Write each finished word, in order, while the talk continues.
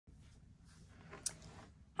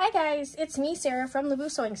Hi guys, it's me, Sarah from Leabu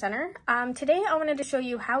Sewing Center. Today I wanted to show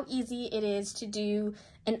you how easy it is to do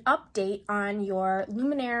an update on your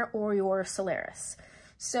Luminaire or your Solaris.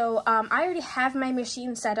 So I already have my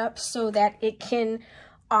machine set up so that it can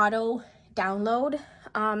auto download.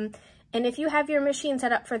 And if you have your machine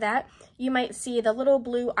set up for that, you might see the little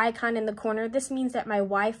blue icon in the corner. This means that my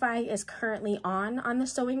Wi-Fi is currently on the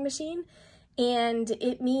sewing machine. And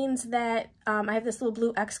it means that I have this little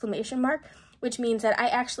blue exclamation mark, which means that I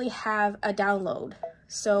actually have a download.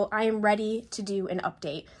 So I am ready to do an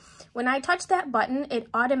update. When I touch that button, it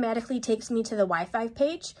automatically takes me to the Wi-Fi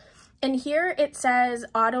page. And here it says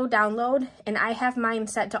auto download, and I have mine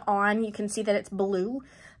set to on. You can see that it's blue.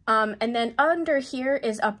 And then under here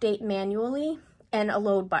is update manually and a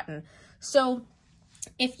load button. So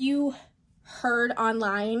if you heard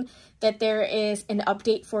online that there is an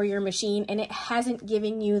update for your machine and it hasn't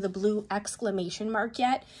given you the blue exclamation mark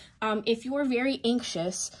yet, if you're very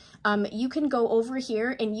anxious, you can go over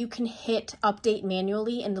here and you can hit update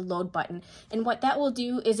manually in the load button. And what that will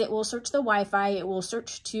do is it will search the Wi-Fi, it will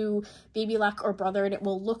search to Babylock or Brother, and it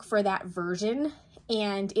will look for that version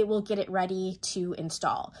and it will get it ready to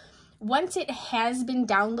install. Once it has been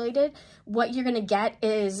downloaded, what you're going to get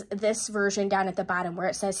is this version down at the bottom where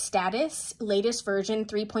it says status, latest version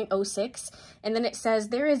 3.06, and then it says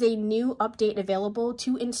there is a new update available.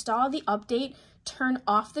 To install the update, turn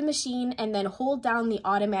off the machine and then hold down the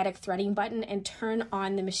automatic threading button and turn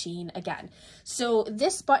on the machine again. So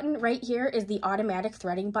this button right here is the automatic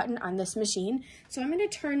threading button on this machine. So I'm going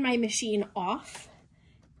to turn my machine off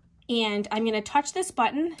and I'm going to touch this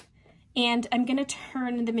button and I'm going to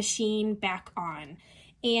turn the machine back on.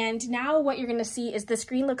 And now what you're going to see is the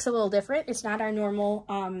screen looks a little different. It's not our normal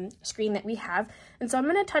screen that we have. And so I'm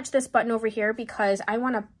going to touch this button over here because I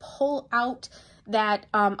want to pull out that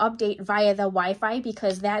update via the Wi-Fi,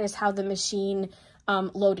 because that is how the machine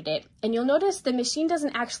loaded it. And you'll notice the machine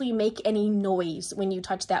doesn't actually make any noise when you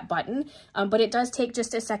touch that button, but it does take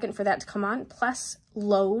just a second for that to come on, plus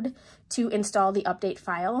load to install the update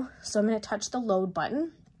file. So I'm going to touch the load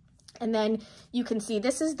button. And then you can see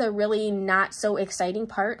this is the really not so exciting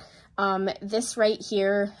part. This right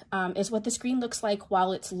here is what the screen looks like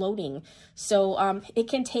while it's loading. So it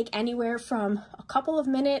can take anywhere from a couple of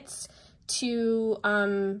minutes to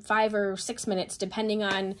 5 or 6 minutes, depending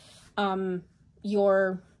on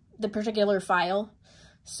the particular file.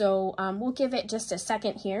 So we'll give it just a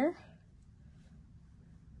second here.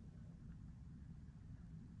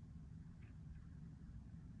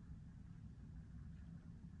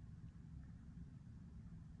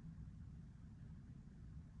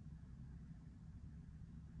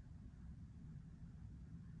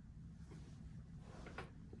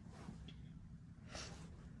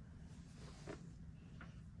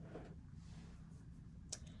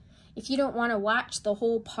 If you don't want to watch the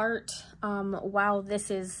whole part while this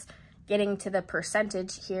is getting to the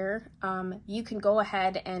percentage here, you can go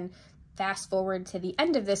ahead and fast forward to the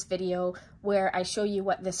end of this video where I show you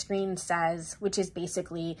what the screen says, which is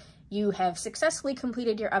basically you have successfully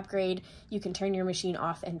completed your upgrade. You can turn your machine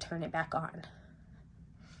off and turn it back on.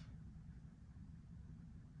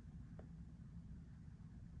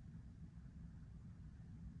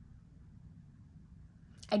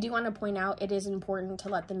 I do want to point out it is important to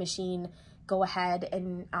let the machine go ahead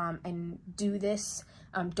and do this.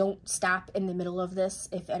 Don't stop in the middle of this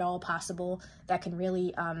if at all possible. That can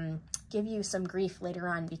really give you some grief later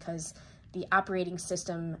on because the operating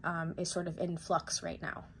system is sort of in flux right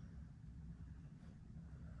now.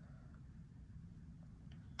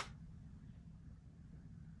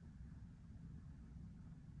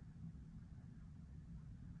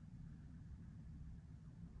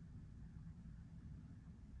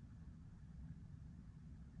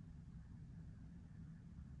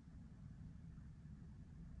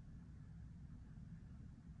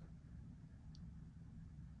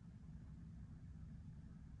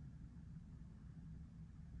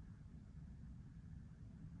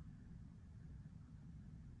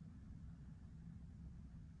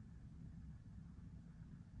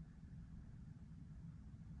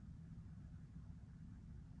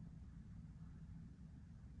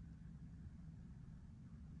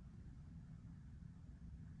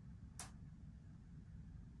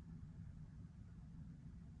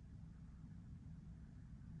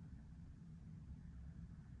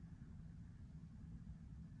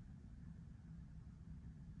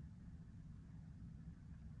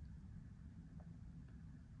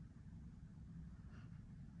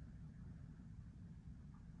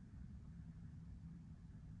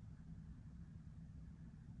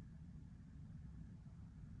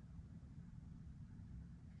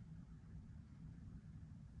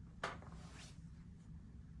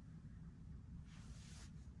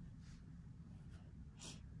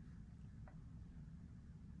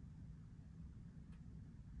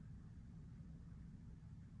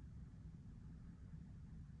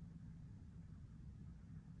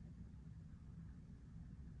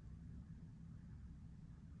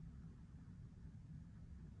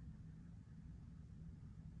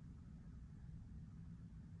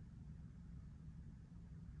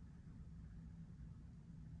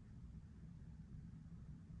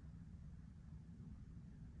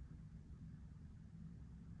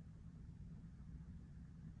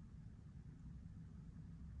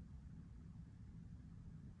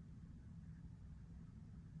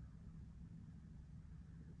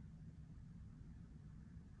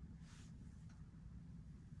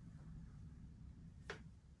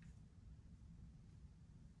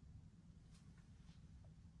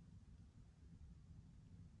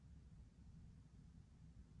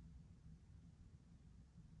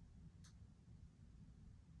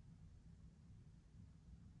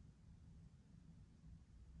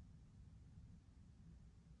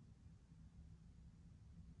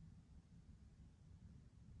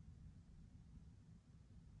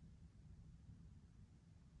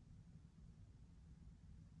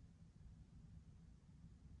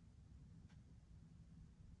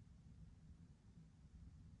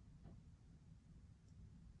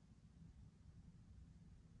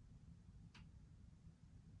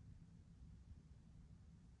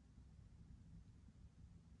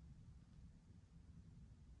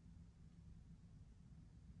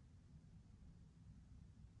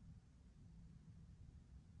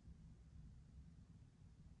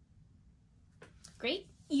 Great.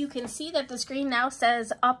 You can see that the screen now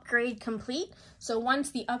says upgrade complete. So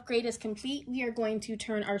once the upgrade is complete, we are going to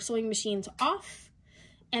turn our sewing machines off,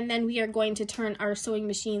 and then we are going to turn our sewing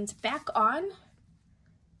machines back on.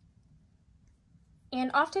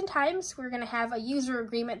 And oftentimes we're going to have a user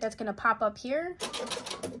agreement that's going to pop up here.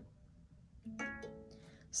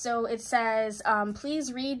 So it says,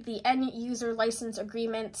 please read the end user license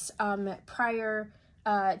agreements prior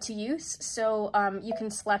to use. So you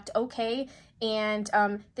can select OK, and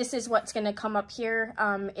this is what's going to come up here.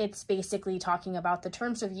 It's basically talking about the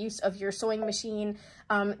terms of use of your sewing machine.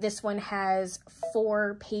 This one has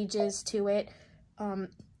 4 pages to it.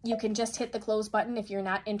 You can just hit the close button if you're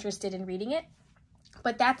not interested in reading it.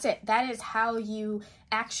 But that's it. That is how you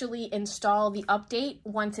actually install the update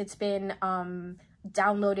once it's been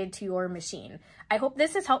downloaded to your machine. I hope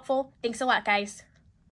this is helpful. Thanks a lot, guys.